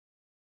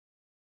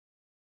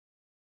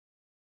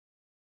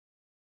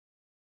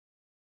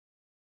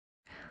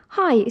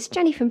Hi, it's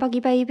Jenny from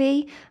Buggy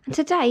Baby, and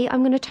today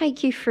I'm going to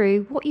take you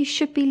through what you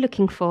should be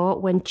looking for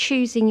when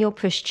choosing your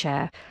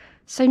pushchair.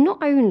 So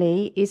not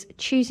only is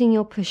choosing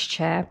your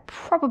pushchair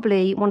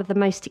probably one of the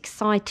most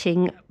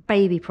exciting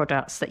baby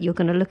products that you're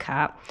going to look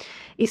at,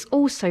 it's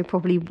also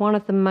probably one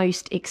of the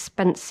most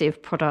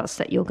expensive products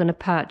that you're going to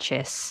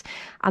purchase.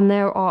 And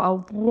there are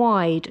a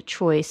wide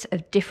choice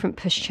of different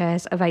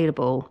pushchairs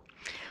available.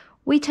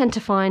 We tend to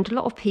find a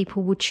lot of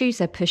people will choose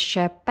their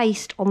pushchair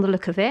based on the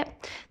look of it.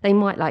 They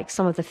might like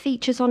some of the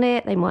features on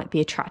it, they might be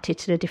attracted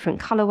to the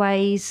different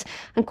colourways,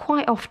 and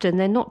quite often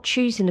they're not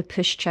choosing a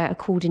pushchair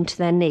according to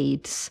their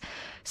needs.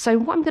 So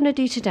what I'm going to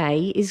do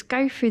today is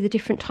go through the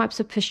different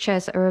types of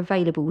pushchairs that are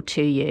available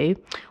to you,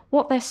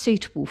 what they're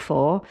suitable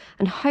for,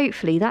 and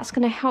hopefully that's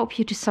going to help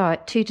you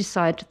decide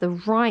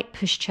the right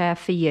pushchair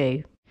for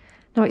you.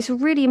 Now, it's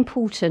really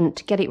important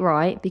to get it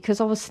right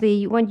because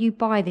obviously when you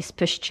buy this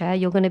pushchair,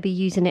 you're going to be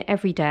using it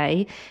every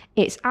day.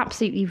 It's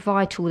absolutely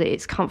vital that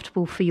it's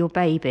comfortable for your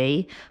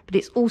baby, but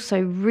it's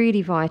also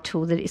really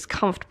vital that it's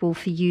comfortable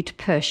for you to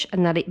push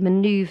and that it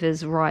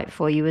manoeuvres right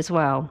for you as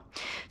well.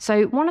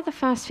 So one of the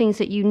first things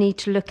that you need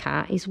to look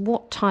at is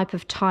what type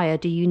of tyre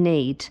do you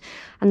need?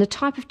 And the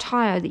type of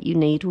tyre that you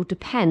need will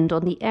depend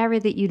on the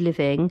area that you live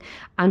in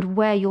and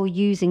where you're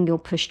using your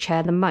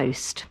pushchair the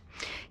most.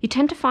 You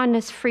tend to find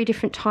there's 3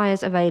 different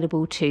tyres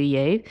available to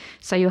you.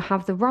 So you'll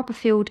have the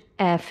rubber-filled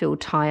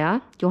air-filled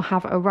tyre, you'll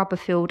have a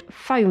rubber-filled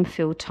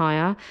foam-filled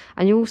tyre,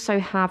 and you also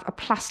have a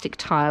plastic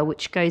tyre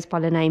which goes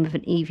by the name of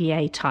an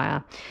EVA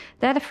tyre.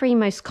 They're the 3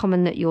 most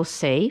common that you'll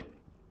see.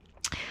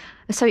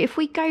 So if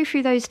we go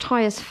through those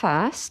tyres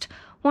first,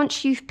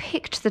 once you've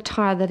picked the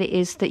tyre that it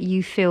is that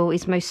you feel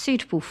is most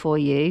suitable for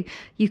you,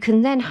 you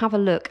can then have a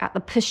look at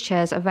the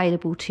pushchairs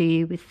available to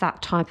you with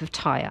that type of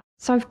tyre.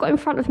 So I've got in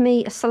front of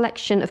me a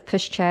selection of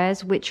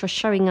pushchairs which are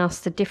showing us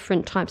the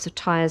different types of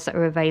tyres that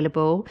are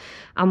available.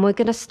 And we're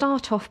going to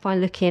start off by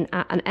looking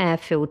at an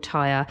air-filled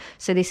tyre.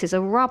 So this is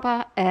a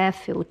rubber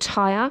air-filled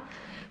tyre,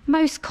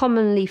 most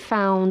commonly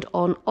found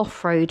on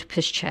off-road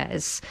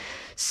pushchairs.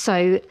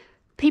 So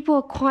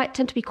people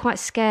tend to be quite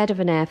scared of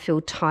an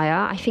air-filled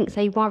tyre. I think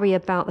they worry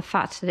about the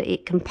fact that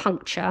it can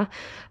puncture,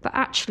 but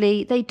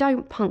actually they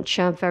don't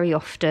puncture very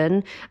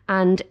often,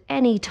 and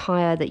any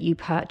tyre that you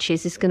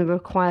purchase is going to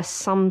require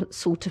some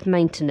sort of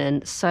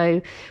maintenance.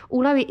 So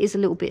although it is a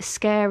little bit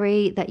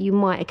scary that you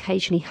might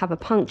occasionally have a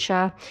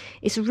puncture,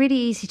 it's really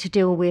easy to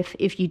deal with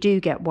if you do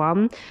get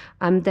one.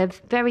 They're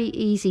very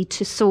easy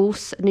to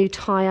source a new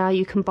tyre.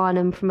 You can buy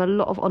them from a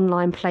lot of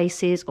online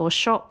places or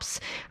shops,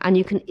 and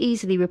you can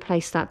easily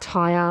replace that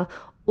tyre.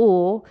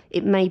 Or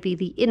it may be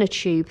the inner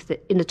tube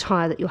in the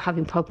tyre that you're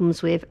having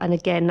problems with, and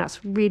again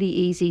that's really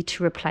easy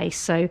to replace.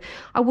 So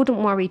I wouldn't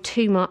worry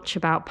too much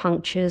about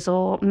punctures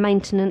or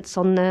maintenance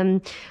on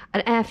them.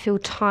 An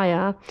air-filled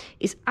tyre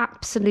is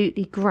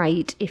absolutely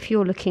great if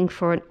you're looking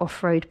for an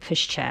off-road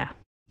pushchair.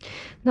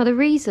 Now, the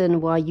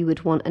reason why you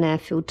would want an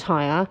air-filled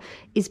tyre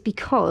is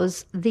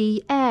because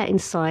the air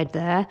inside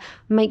there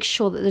makes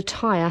sure that the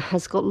tyre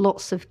has got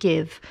lots of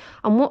give.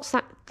 And what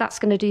that's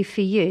going to do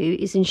for you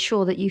is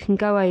ensure that you can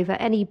go over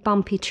any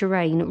bumpy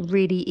terrain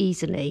really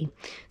easily.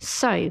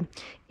 So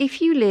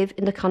if you live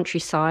in the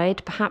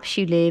countryside, perhaps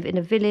you live in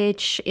a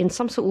village, in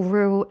some sort of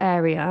rural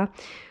area,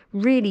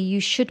 really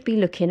you should be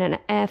looking at an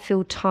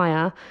air-filled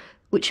tyre,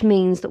 which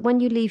means that when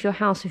you leave your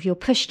house with your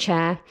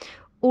pushchair,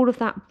 all of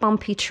that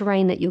bumpy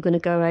terrain that you're going to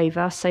go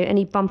over, so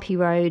any bumpy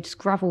roads,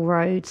 gravel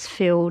roads,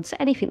 fields,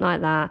 anything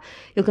like that,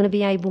 you're going to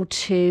be able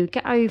to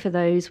get over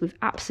those with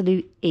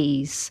absolute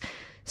ease.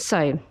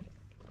 So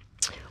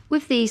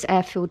with these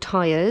air-filled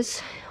tyres,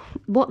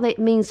 what that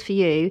means for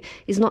you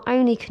is not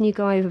only can you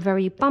go over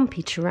very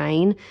bumpy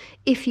terrain,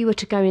 if you were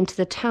to go into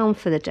the town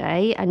for the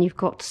day and you've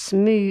got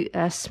smooth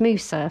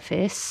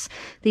surface,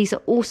 these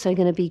are also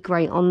going to be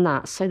great on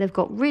that. So they've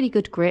got really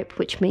good grip,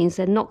 which means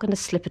they're not going to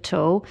slip at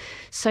all.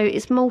 So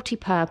it's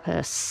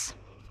multi-purpose.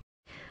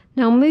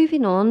 Now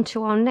moving on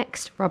to our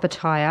next rubber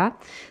tyre.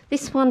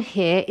 This one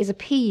here is a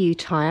PU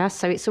tyre,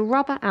 so it's a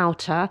rubber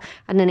outer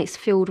and then it's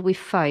filled with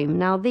foam.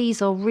 Now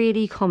these are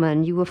really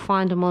common. You will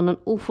find them on an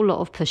awful lot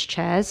of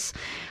pushchairs,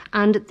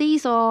 and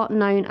these are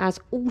known as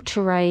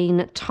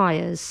all-terrain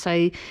tyres.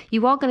 So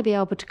you are going to be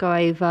able to go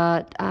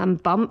over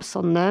bumps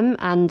on them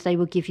and they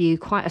will give you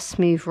quite a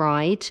smooth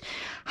ride.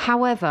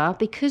 However,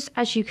 because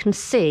as you can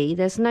see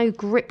there's no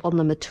grip on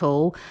them at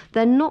all,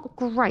 they're not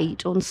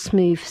great on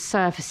smooth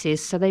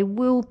surfaces, so they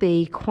will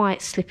be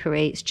quite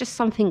slippery. It's just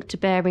something to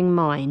bear in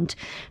mind.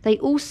 They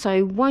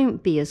also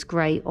won't be as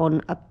great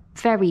on a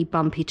very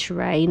bumpy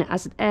terrain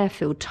as an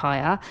air-filled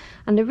tyre,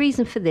 and the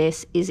reason for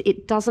this is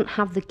it doesn't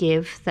have the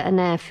give that an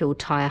air-filled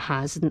tyre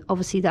has, and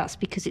obviously that's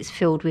because it's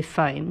filled with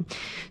foam.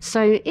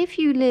 So if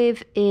you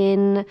live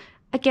in,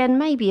 again,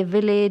 maybe a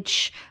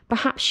village,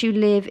 perhaps you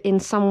live in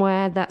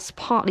somewhere that's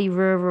partly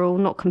rural,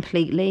 not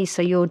completely,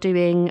 so you're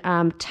doing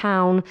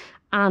town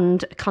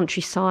and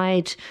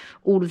countryside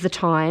all of the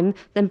time,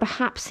 then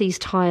perhaps these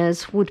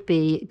tyres would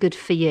be good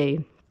for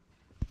you.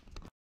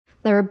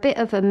 They're a bit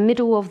of a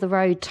middle of the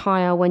road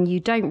tyre when you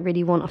don't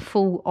really want a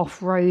full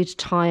off-road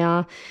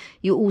tyre.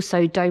 You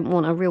also don't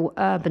want a real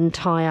urban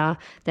tyre,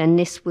 then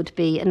this would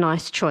be a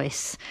nice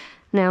choice.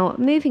 Now,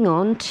 moving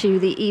on to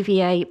the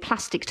EVA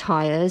plastic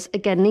tyres.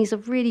 Again, these are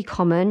really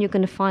common. You're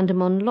going to find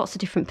them on lots of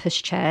different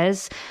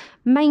pushchairs.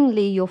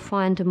 Mainly, you'll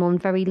find them on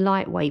very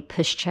lightweight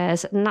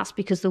pushchairs, and that's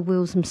because the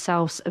wheels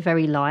themselves are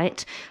very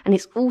light, and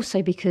it's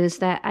also because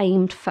they're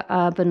aimed for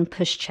urban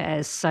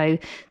pushchairs. So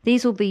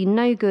these will be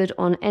no good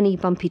on any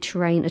bumpy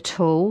terrain at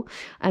all.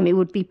 It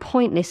would be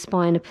pointless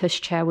buying a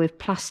pushchair with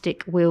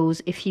plastic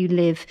wheels if you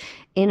live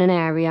in an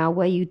area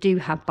where you do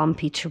have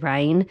bumpy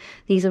terrain.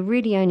 These are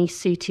really only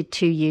suited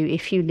to you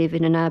if you live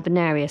in an urban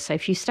area. So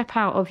if you step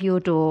out of your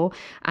door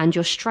and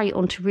you're straight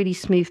onto really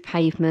smooth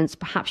pavements,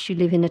 perhaps you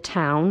live in a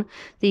town,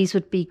 these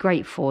would be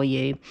great for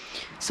you.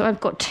 So I've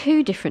got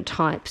two different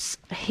types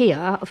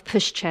here of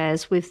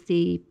pushchairs with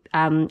the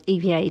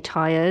EVA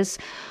tyres.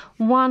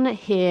 One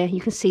here,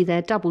 you can see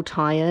they're double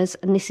tyres,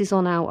 and this is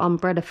on our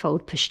umbrella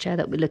fold pushchair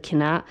that we're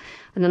looking at.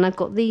 And then I've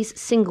got these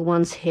single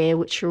ones here,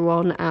 which are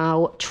on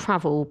our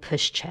travel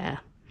pushchair.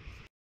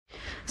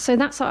 So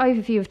that's our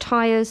overview of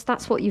tyres.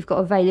 That's what you've got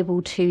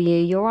available to you.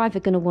 You're either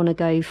going to want to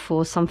go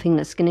for something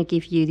that's going to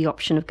give you the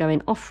option of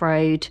going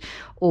off-road,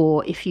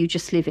 or if you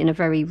just live in a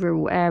very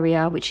rural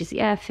area, which is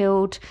the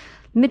airfield,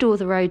 middle of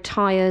the road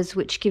tyres,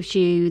 which gives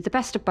you the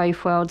best of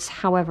both worlds.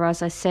 However,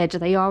 as I said,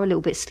 they are a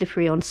little bit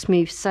slippery on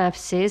smooth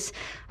surfaces,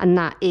 and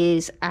that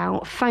is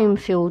our foam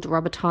filled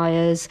rubber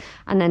tyres.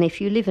 And then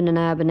if you live in an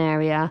urban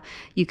area,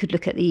 you could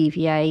look at the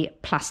EVA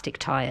plastic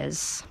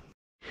tyres.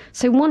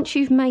 So once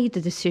you've made the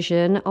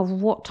decision of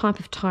what type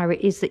of tyre it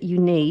is that you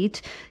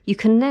need, you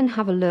can then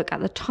have a look at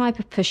the type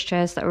of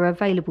pushchairs that are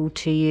available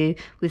to you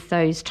with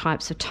those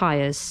types of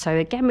tyres. So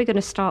again, we're going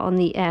to start on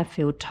the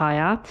airfield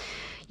tyre.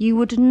 You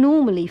would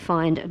normally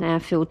find an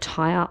airfield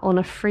tyre on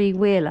a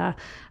freewheeler,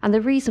 and the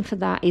reason for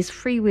that is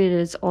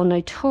freewheelers are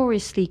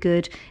notoriously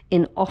good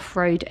in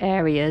off-road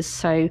areas.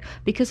 So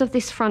because of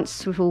this front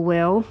swivel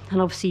wheel,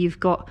 and obviously you've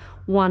got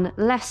one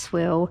less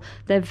wheel,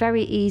 they're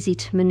very easy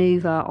to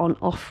manoeuvre on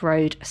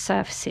off-road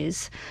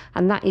surfaces,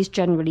 and that is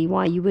generally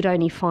why you would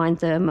only find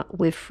them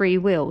with free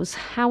wheels.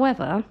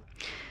 However,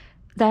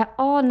 there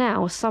are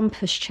now some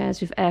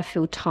pushchairs with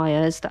airfield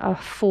tyres that are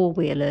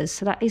four-wheelers,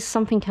 so that is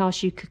something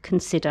else you could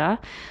consider.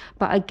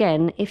 But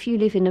again, if you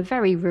live in a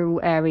very rural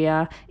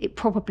area, it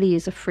probably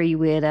is a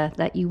freewheeler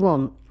that you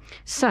want.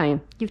 So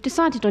you've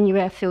decided on your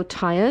airfield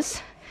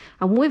tyres,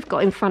 and we've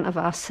got in front of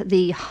us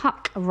the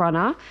Huck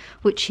Runner,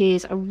 which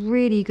is a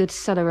really good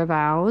seller of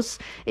ours.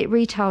 It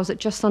retails at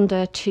just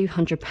under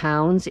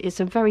 £200. It's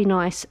a very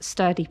nice,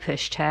 sturdy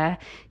pushchair.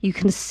 You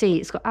can see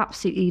it's got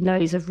absolutely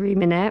loads of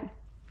room in it.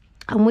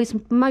 And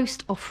with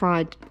most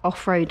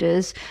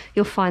off-roaders,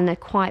 you'll find they're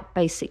quite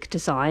basic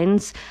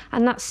designs,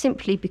 and that's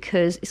simply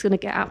because it's going to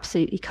get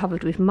absolutely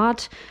covered with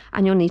mud,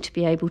 and you'll need to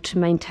be able to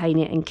maintain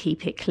it and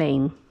keep it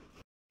clean.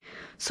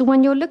 So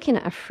when you're looking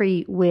at a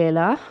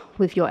free-wheeler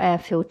with your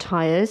airfield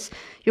tyres,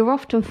 you'll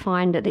often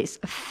find that it's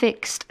a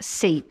fixed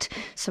seat,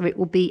 so it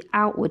will be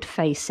outward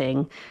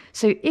facing.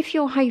 So if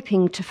you're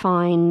hoping to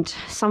find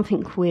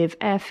something with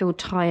airfield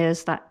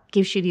tyres that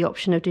gives you the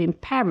option of doing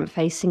parent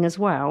facing as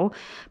well,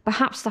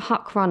 perhaps the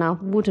Huck Runner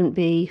wouldn't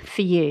be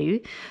for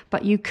you,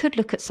 but you could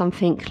look at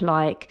something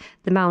like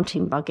the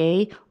mountain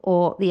buggy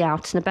or the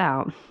Out and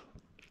About.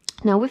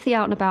 Now with the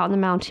Out and About and the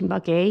mountain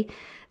buggy,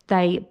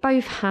 they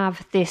both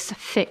have this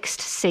fixed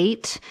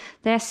seat.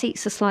 Their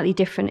seats are slightly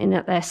different in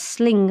that they're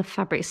sling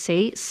fabric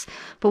seats,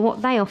 but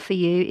what they offer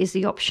you is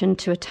the option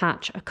to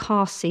attach a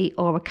car seat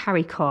or a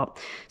carry cot.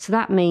 So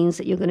that means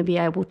that you're going to be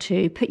able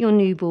to put your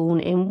newborn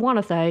in one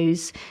of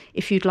those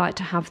if you'd like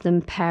to have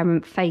them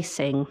parent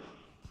facing.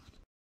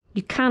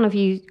 You can, of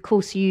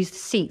course, use the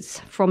seats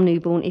from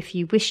newborn if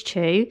you wish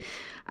to,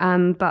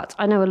 but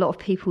I know a lot of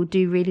people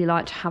do really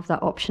like to have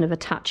that option of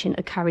attaching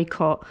a carry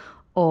cot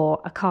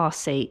or a car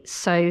seat.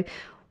 So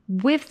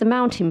with the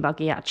mountain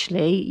buggy,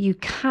 actually, you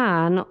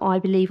can, I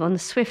believe on the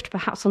Swift,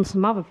 perhaps on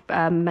some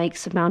other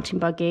makes of mountain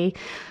buggy,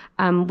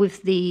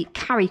 with the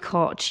carry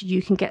cot,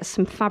 you can get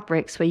some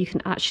fabrics where you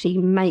can actually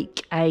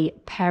make a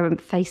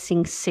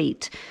parent-facing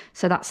seat.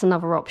 So that's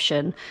another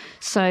option.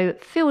 So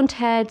Phil and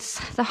Ted's,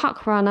 the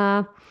Huck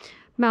Runner,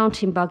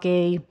 mountain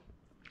buggy,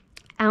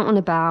 Out and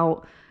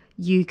About,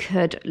 you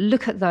could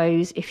look at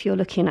those if you're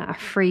looking at a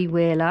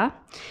free-wheeler.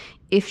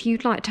 If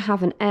you'd like to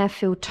have an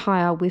airfield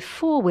tyre with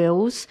four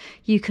wheels,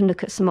 you can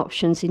look at some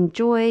options in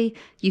Joy,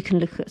 you can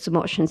look at some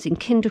options in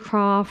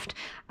Kindercraft,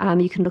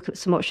 you can look at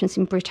some options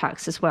in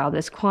Britax as well.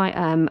 There's quite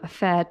a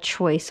fair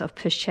choice of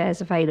pushchairs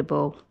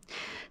available.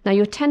 Now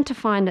you'll tend to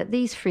find that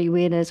these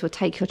freewheelers will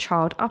take your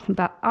child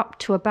up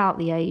to about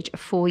the age of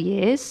 4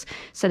 years,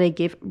 so they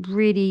give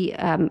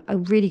a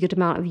really good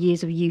amount of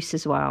years of use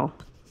as well.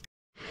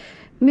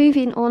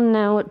 Moving on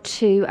now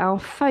to our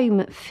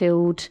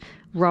foam-filled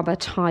rubber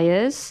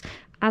tyres.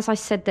 As I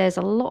said, there's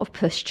a lot of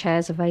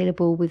pushchairs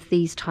available with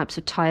these types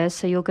of tyres,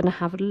 so you're going to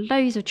have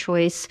loads of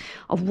choice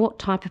of what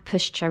type of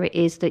pushchair it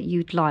is that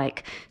you'd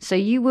like. So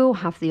you will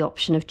have the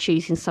option of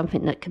choosing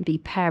something that can be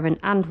parent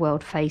and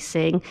world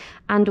facing,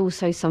 and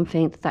also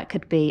something that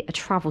could be a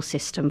travel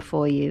system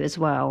for you as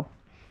well.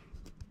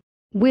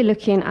 We're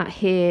looking at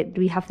here,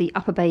 we have the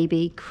Upper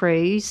Baby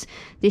Cruise.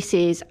 This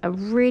is a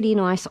really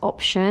nice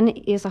option.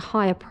 It is a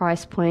higher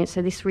price point,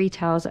 so this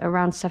retails at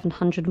around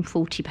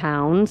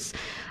 £740,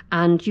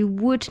 and you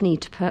would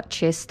need to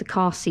purchase the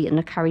car seat and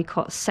the carry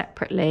cot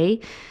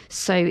separately.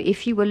 So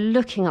if you were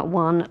looking at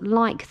one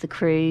like the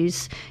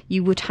Cruise,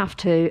 you would have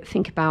to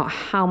think about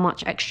how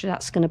much extra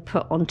that's going to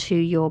put onto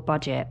your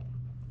budget.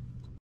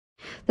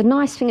 The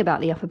nice thing about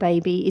the Upper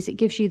Baby is it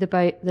gives you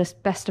the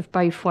best of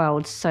both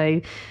worlds. So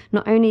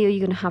not only are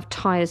you going to have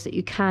tyres that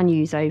you can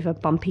use over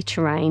bumpy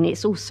terrain,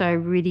 it's also a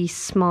really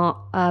smart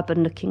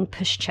urban looking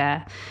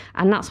pushchair,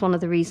 and that's one of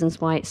the reasons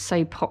why it's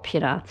so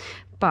popular.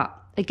 But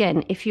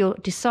again, if you're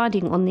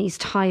deciding on these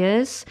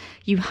tyres,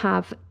 you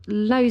have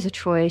loads of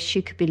choice.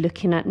 You could be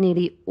looking at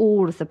nearly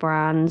all of the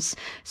brands,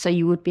 so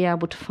you would be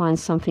able to find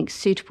something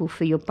suitable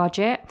for your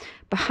budget.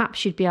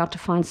 Perhaps you'd be able to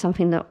find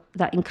something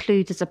that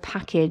includes as a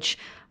package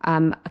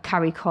a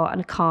carry cot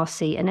and a car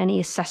seat and any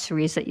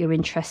accessories that you're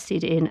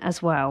interested in as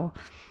well.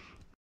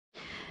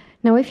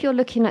 Now, if you're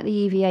looking at the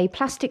EVA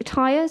plastic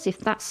tyres, if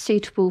that's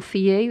suitable for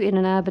you in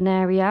an urban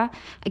area,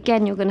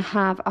 again, you're going to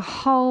have a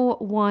whole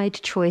wide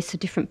choice of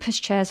different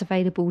pushchairs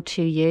available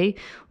to you.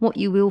 What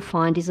you will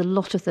find is a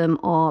lot of them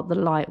are the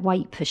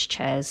lightweight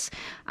pushchairs.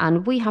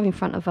 And we have in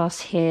front of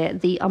us here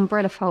the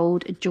Umbrella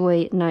Fold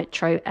Joy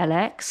Nitro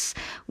LX,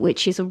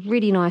 which is a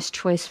really nice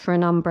choice for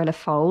an umbrella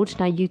fold.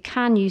 Now, you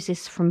can use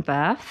this from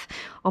birth.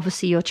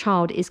 Obviously, your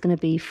child is going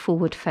to be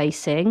forward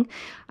facing.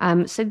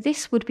 So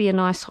this would be a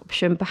nice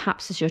option,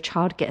 perhaps as your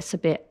child gets a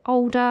bit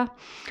older,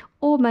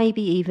 or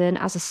maybe even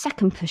as a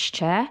second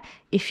pushchair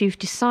if you've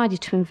decided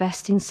to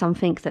invest in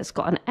something that's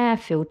got an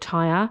air-filled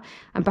tyre,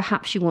 and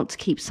perhaps you want to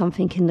keep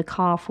something in the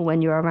car for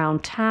when you're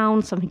around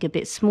town, something a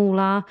bit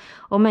smaller,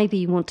 or maybe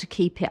you want to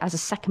keep it as a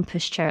second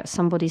pushchair at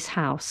somebody's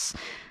house.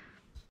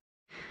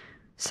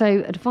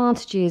 So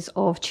advantages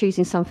of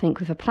choosing something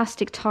with a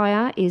plastic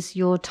tyre is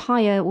your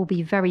tyre will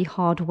be very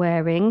hard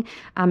wearing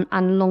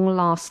and long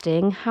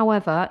lasting.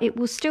 However, it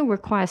will still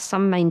require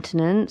some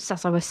maintenance,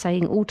 as I was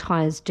saying, all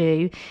tyres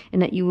do, in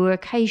that you will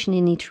occasionally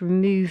need to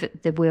remove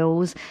the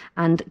wheels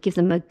and give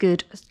them a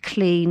good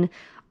clean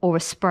or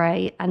a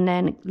spray, and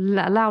then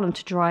allow them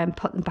to dry and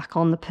put them back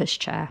on the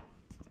pushchair.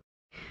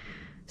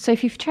 So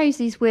if you've chose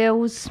these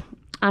wheels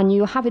and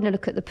you're having a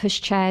look at the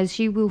pushchairs,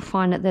 you will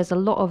find that there's a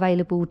lot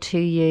available to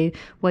you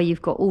where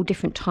you've got all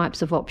different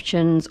types of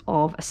options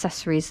of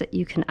accessories that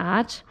you can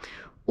add.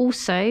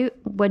 Also,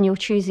 when you're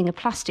choosing a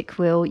plastic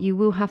wheel, you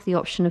will have the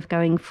option of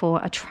going for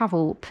a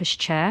travel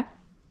pushchair.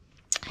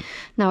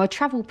 Now, a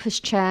travel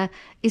pushchair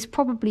is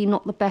probably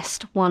not the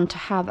best one to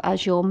have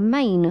as your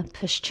main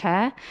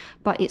pushchair,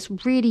 but it's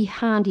really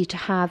handy to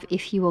have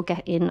if you are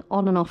getting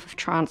on and off of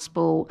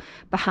transport,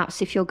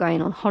 perhaps if you're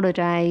going on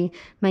holiday,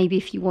 maybe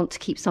if you want to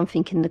keep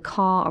something in the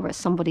car or at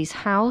somebody's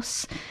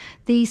house.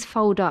 These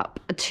fold up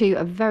to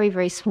a very,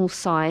 very small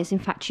size. In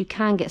fact, you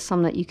can get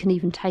some that you can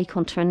even take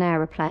onto an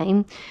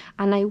aeroplane,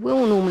 and they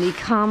will normally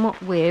come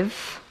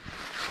with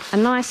a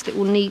nice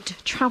little neat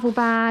travel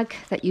bag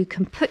that you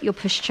can put your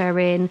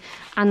pushchair in,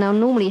 and they'll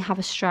normally have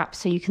a strap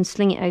so you can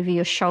sling it over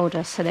your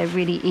shoulder, so they're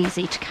really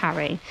easy to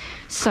carry.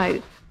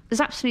 So there's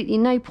absolutely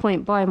no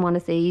point buying one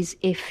of these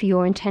if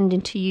you're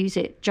intending to use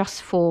it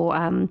just for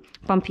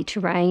bumpy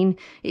terrain.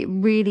 It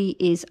really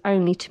is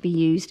only to be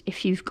used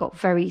if you've got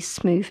very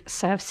smooth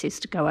surfaces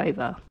to go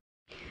over.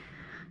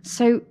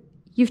 So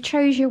you've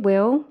chose your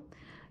wheel.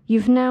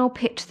 You've now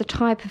picked the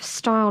type of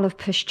style of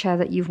pushchair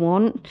that you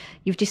want.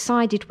 You've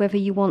decided whether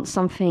you want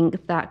something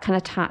that can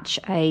attach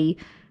a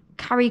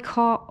carry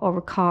cot or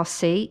a car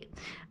seat.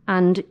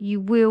 And you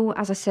will,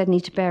 as I said,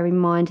 need to bear in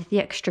mind the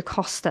extra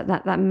costs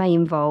that may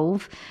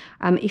involve.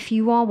 If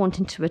you are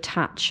wanting to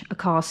attach a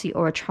car seat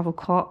or a travel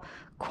cot,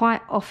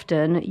 quite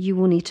often you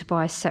will need to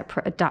buy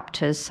separate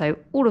adapters. So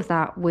all of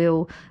that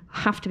will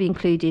have to be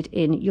included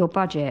in your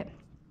budget.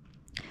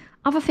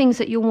 Other things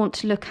that you'll want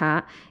to look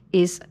at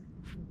is,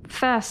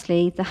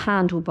 firstly, the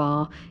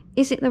handlebar.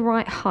 Is it the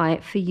right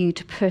height for you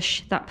to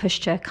push that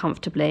pushchair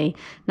comfortably?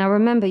 Now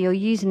remember, you're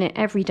using it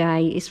every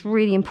day. It's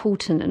really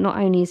important that not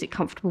only is it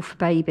comfortable for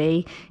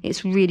baby,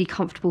 it's really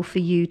comfortable for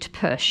you to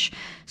push.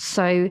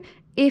 So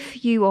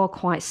if you are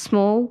quite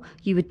small,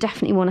 you would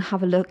definitely want to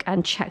have a look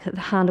and check that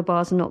the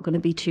handlebars are not going to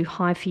be too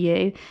high for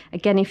you.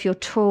 Again, if you're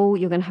tall,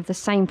 you're going to have the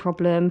same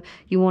problem.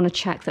 You want to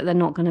check that they're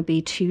not going to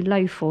be too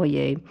low for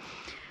you.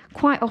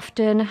 Quite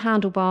often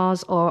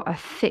handlebars are a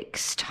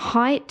fixed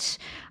height,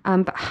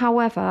 but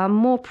however,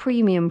 more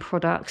premium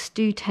products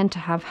do tend to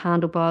have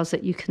handlebars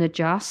that you can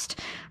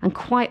adjust, and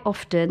quite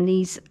often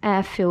these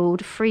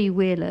air-filled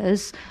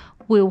freewheelers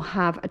will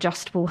have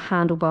adjustable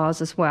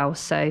handlebars as well.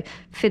 So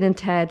Phil and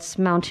Ted's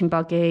mountain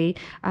buggy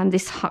and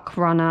this Huck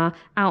runner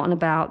out and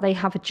about, they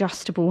have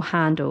adjustable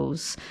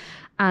handles.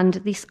 And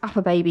this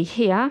upper baby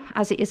here,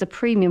 as it is a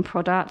premium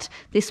product,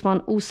 this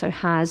one also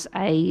has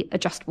a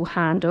adjustable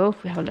handle,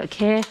 if we have a look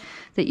here,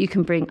 that you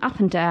can bring up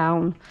and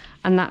down,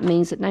 and that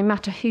means that no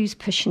matter who's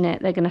pushing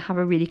it, they're going to have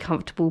a really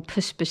comfortable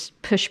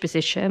push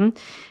position.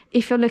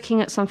 If you're looking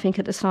at something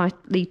at the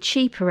slightly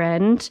cheaper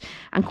end,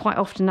 and quite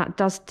often that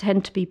does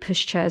tend to be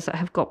pushchairs that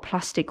have got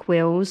plastic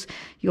wheels,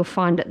 you'll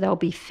find that there'll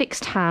be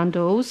fixed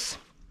handles,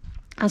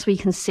 as we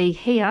can see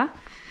here.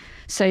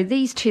 So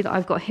these two that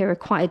I've got here are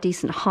quite a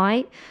decent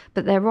height,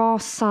 but there are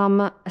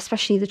some,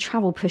 especially the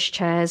travel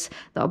pushchairs,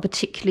 that are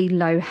particularly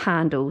low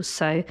handles.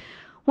 So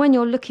when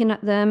you're looking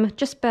at them,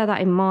 just bear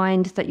that in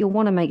mind, that you'll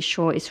want to make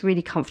sure it's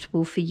really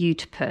comfortable for you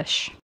to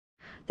push.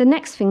 The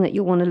next thing that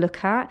you'll want to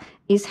look at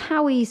is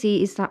how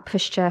easy is that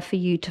pushchair for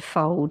you to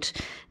fold.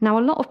 Now,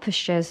 a lot of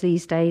pushchairs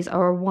these days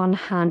are a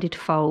one-handed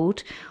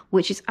fold,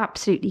 which is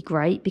absolutely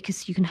great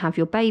because you can have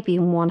your baby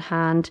in one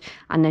hand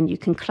and then you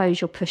can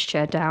close your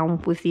pushchair down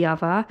with the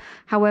other.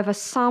 However,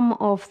 some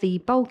of the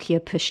bulkier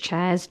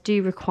pushchairs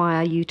do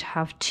require you to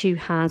have two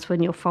hands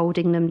when you're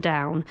folding them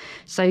down.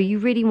 So you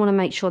really want to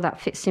make sure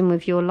that fits in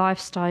with your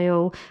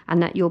lifestyle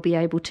and that you'll be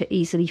able to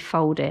easily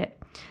fold it.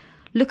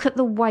 Look at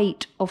the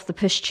weight of the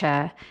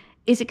pushchair.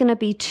 Is it going to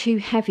be too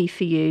heavy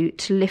for you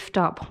to lift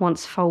up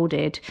once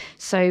folded?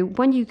 So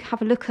when you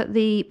have a look at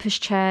the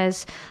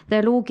pushchairs,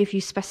 they'll all give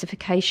you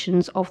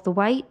specifications of the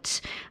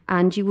weight,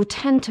 and you will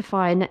tend to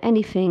find that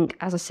anything,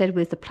 as I said,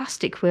 with the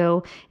plastic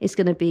wheel is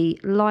going to be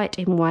light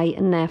in weight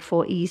and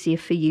therefore easier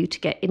for you to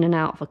get in and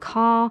out of a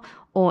car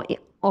or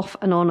off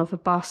and on of a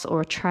bus or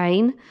a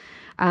train.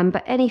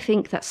 But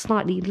anything that's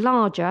slightly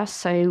larger,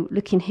 so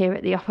looking here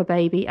at the upper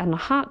baby and the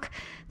huck,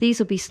 these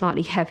will be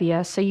slightly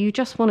heavier. So you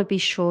just want to be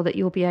sure that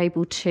you'll be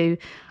able to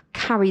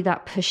carry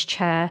that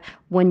pushchair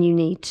when you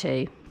need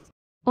to.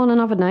 On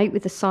another note,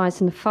 with the size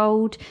and the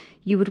fold,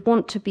 you would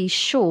want to be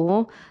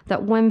sure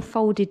that when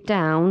folded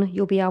down,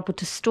 you'll be able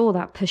to store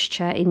that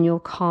pushchair in your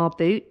car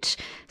boot.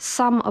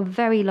 Some are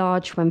very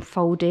large when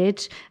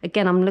folded.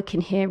 Again, I'm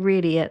looking here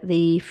really at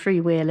the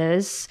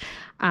freewheelers,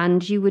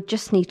 and you would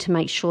just need to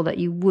make sure that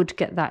you would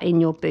get that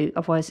in your boot,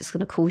 otherwise it's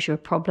going to cause you a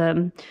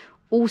problem.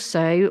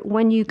 Also,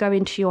 when you go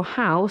into your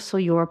house or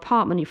your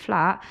apartment, your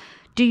flat,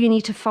 do you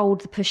need to fold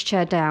the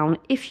pushchair down?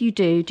 If you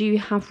do you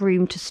have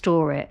room to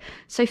store it?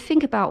 So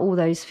think about all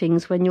those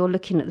things when you're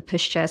looking at the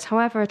pushchairs.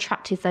 However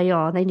attractive they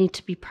are, they need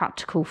to be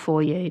practical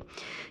for you.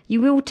 You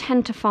will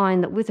tend to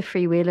find that with the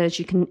freewheelers,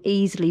 you can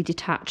easily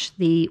detach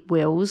the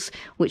wheels,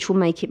 which will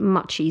make it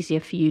much easier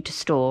for you to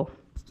store.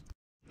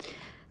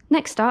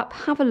 Next up,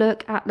 have a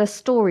look at the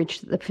storage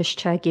that the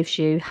pushchair gives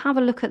you. Have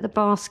a look at the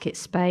basket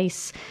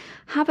space.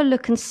 Have a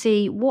look and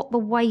see what the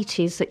weight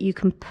is that you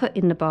can put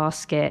in the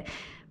basket.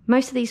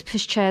 Most of these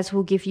pushchairs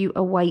will give you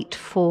a weight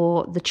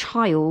for the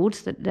child,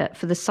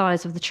 for the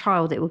size of the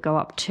child it will go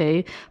up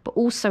to, but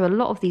also a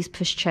lot of these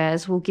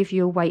pushchairs will give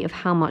you a weight of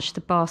how much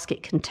the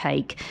basket can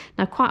take.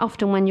 Now, quite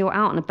often when you're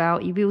out and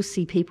about, you will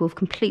see people have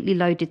completely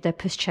loaded their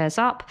pushchairs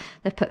up.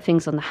 They've put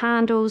things on the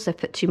handles, they've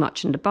put too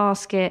much in the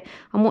basket,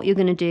 and what you're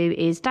going to do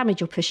is damage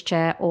your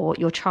pushchair, or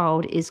your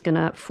child is going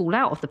to fall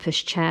out of the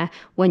pushchair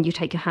when you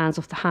take your hands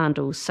off the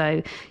handles.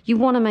 So you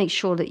want to make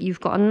sure that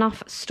you've got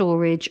enough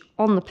storage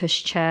on the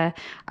pushchair,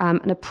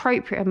 an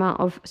appropriate amount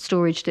of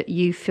storage that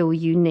you feel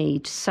you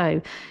need.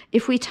 So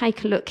if we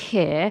take a look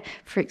here,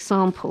 for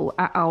example,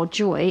 at our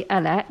Joy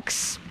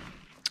LX,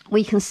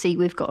 we can see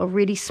we've got a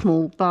really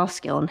small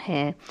basket on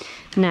here.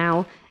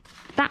 Now,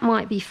 that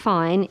might be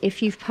fine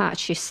if you've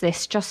purchased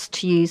this just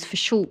to use for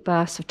short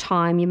bursts of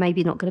time. You're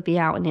maybe not going to be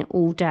out in it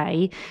all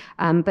day.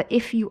 But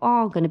if you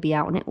are going to be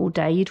out in it all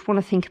day, you'd want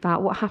to think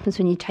about what happens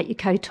when you take your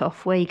coat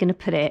off, where you're going to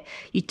put it.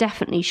 You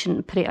definitely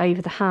shouldn't put it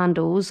over the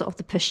handles of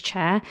the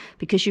pushchair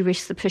because you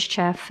risk the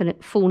pushchair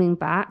falling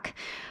back.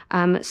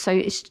 So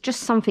it's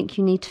just something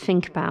you need to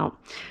think about.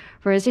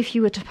 Whereas if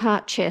you were to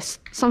purchase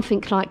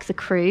something like the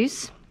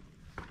Cruise,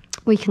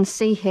 we can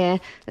see here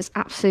there's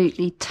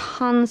absolutely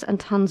tons and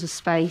tons of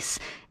space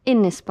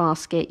in this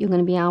basket. You're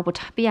going to be able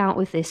to be out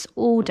with this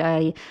all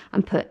day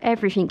and put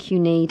everything you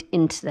need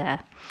into there.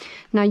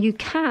 Now, you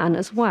can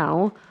as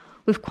well,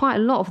 with quite a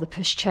lot of the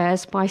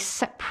pushchairs, buy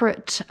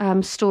separate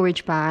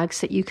storage bags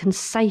that you can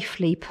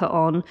safely put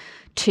on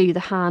to the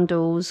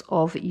handles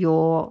of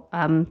your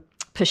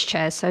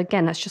pushchairs. So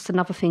again, that's just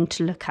another thing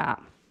to look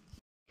at.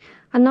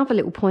 Another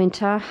little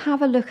pointer,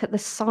 have a look at the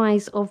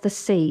size of the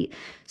seat.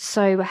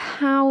 So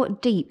how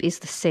deep is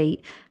the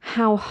seat?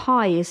 How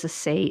high is the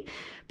seat?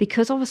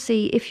 Because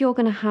obviously if you're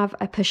going to have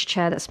a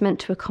pushchair that's meant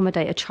to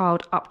accommodate a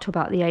child up to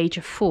about the age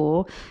of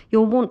 4,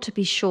 you'll want to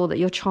be sure that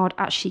your child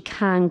actually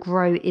can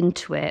grow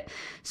into it.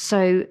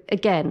 So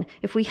again,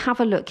 if we have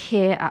a look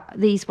here at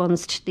these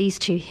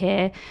two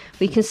here,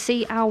 we can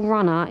see our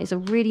Runner is a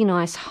really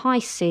nice high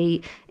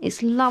seat.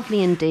 It's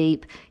lovely and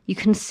deep. You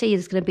can see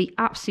there's going to be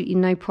absolutely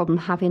no problem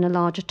having a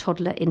larger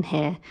toddler in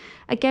here.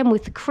 Again,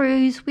 with the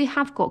Cruise, we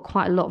have got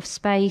quite a lot of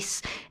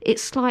space.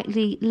 It's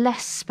slightly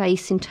less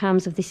space in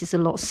terms of this is a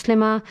lot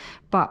slimmer,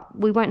 but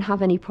we won't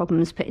have any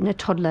problems putting a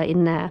toddler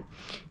in there.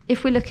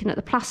 If we're looking at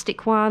the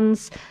plastic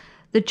ones,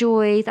 The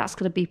Joy, that's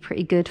going to be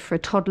pretty good for a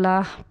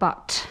toddler,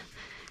 but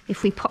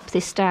if we pop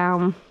this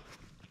down,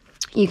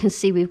 you can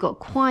see we've got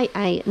quite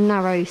a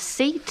narrow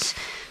seat,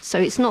 so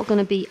it's not going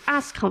to be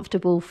as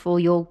comfortable for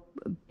your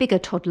bigger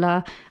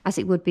toddler as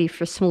it would be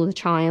for a smaller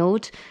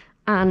child.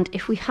 And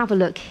if we have a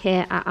look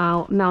here at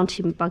our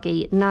mountain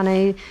buggy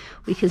Nano,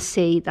 we can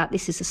see that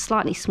this is a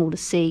slightly smaller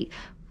seat,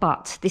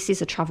 but this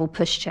is a travel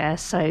pushchair,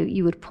 so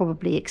you would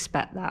probably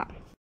expect that.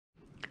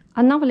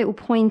 Another little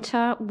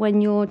pointer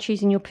when you're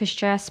choosing your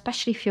pushchair,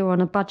 especially if you're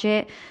on a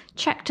budget,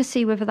 check to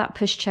see whether that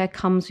pushchair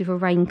comes with a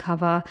rain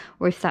cover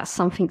or if that's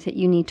something that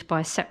you need to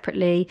buy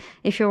separately.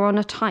 If you're on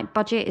a tight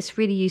budget, it's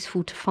really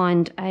useful to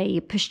find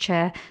a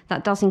pushchair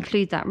that does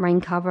include that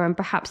rain cover and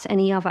perhaps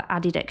any other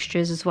added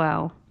extras as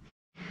well.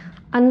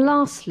 And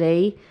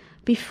lastly,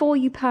 before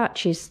you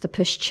purchase the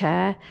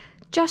pushchair,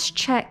 just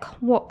check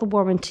what the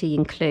warranty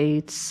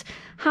includes.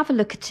 Have a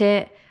look at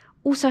it.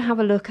 Also have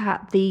a look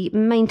at the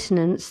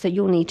maintenance that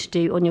you'll need to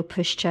do on your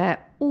pushchair.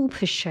 All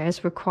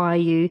pushchairs require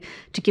you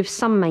to give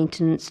some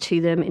maintenance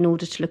to them in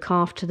order to look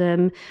after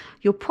them.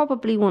 You'll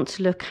probably want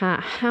to look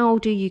at how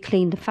do you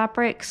clean the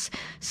fabrics.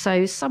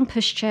 So some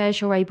pushchairs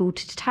you're able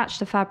to detach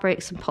the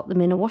fabrics and pop them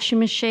in a washing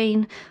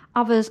machine.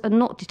 Others are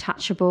not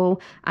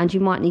detachable and you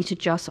might need to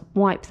just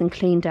wipe them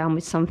clean down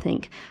with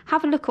something.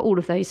 Have a look at all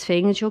of those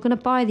things. You're going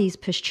to buy these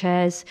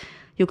pushchairs.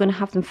 You're going to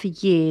have them for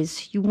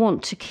years. You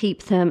want to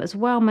keep them as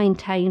well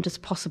maintained as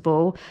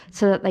possible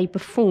so that they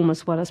perform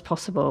as well as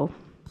possible.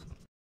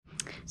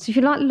 So if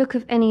you like the look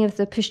of any of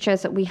the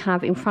pushchairs that we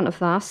have in front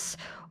of us,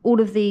 all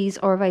of these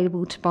are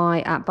available to buy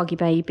at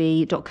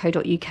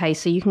buggybaby.co.uk,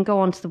 so you can go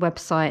onto the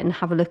website and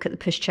have a look at the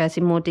pushchairs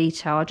in more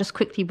detail. I'll just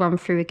quickly run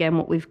through again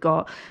what we've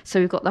got. So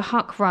we've got the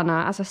Huck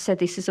Runner. As I said,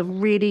 this is a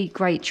really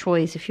great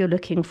choice if you're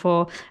looking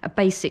for a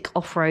basic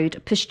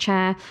off-road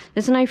pushchair.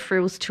 There's no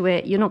frills to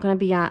it. You're not going to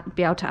be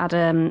able to add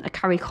a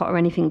carry cot or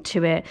anything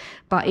to it,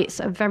 but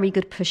it's a very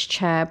good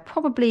pushchair,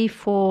 probably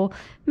for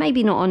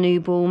maybe not a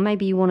newborn.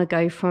 Maybe you want to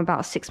go from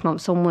about 6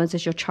 months onwards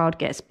as your child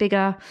gets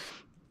bigger.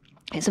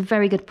 It's a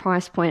very good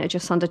price point at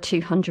just under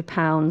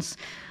 £200.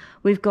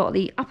 We've got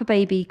the Upper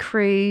Baby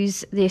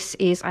Cruise. This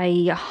is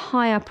a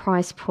higher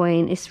price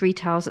point. This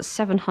retails at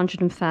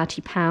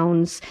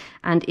 £730.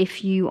 And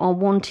if you are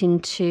wanting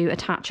to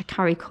attach a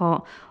carry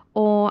cot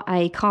or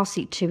a car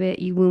seat to it,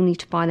 you will need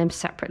to buy them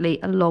separately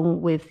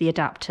along with the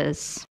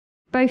adapters.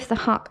 Both the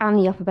Huck and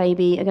the Upper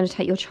Baby are going to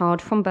take your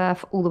child from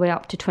birth all the way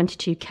up to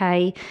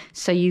 22k.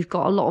 So you've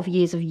got a lot of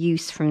years of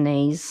use from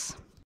these.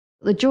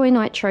 The Joy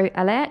Nitro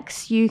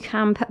LX, you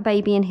can put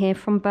baby in here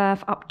from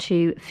birth up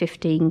to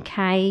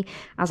 15k.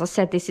 As I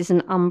said, this is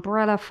an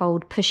umbrella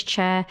fold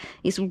pushchair.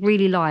 It's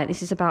really light.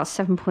 This is about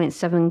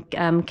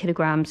 7.7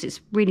 kilograms.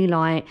 It's really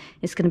light.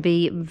 It's going to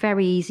be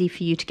very easy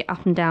for you to get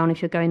up and down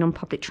if you're going on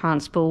public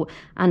transport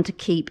and to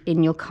keep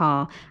in your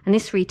car. And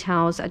this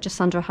retails at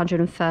just under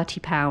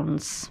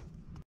 £130.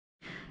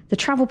 The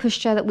travel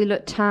pushchair that we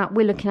looked at,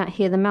 we're looking at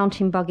here the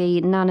Mountain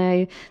Buggy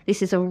Nano.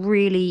 This is a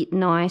really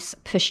nice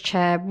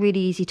pushchair, really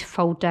easy to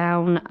fold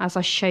down. As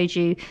I showed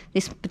you,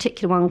 this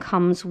particular one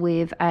comes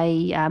with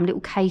a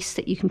little case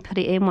that you can put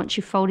it in once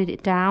you've folded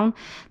it down.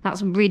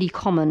 That's really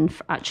common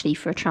actually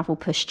for a travel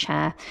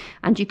pushchair.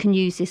 And you can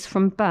use this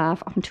from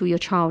birth up until your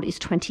child is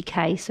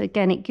 20k. So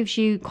again, it gives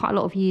you quite a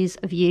lot of years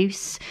of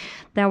use.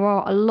 There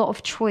are a lot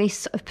of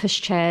choice of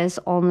pushchairs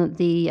on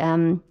the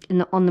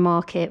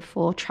market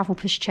for travel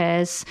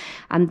pushchairs,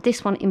 and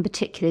this one in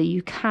particular,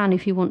 you can,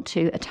 if you want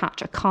to,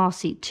 attach a car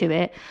seat to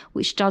it,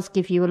 which does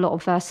give you a lot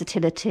of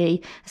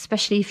versatility,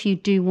 especially if you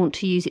do want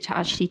to use it to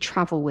actually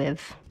travel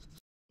with.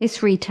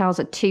 This retails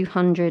at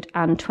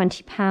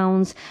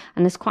 £220,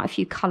 and there's quite a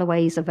few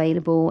colourways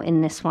available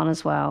in this one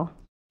as well.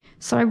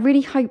 So I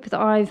really hope that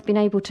I've been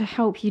able to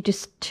help you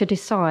to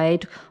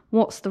decide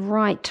what's the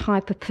right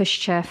type of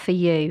pushchair for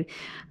you.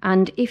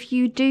 And if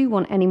you do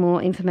want any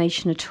more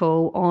information at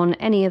all on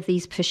any of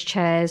these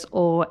pushchairs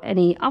or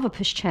any other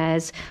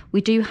pushchairs,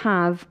 we do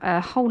have a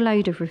whole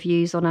load of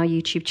reviews on our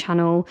YouTube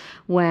channel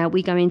where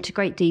we go into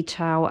great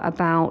detail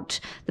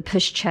about the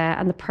pushchair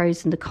and the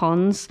pros and the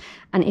cons.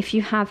 And if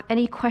you have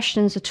any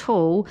questions at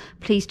all,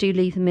 please do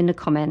leave them in the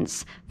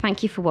comments.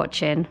 Thank you for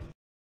watching.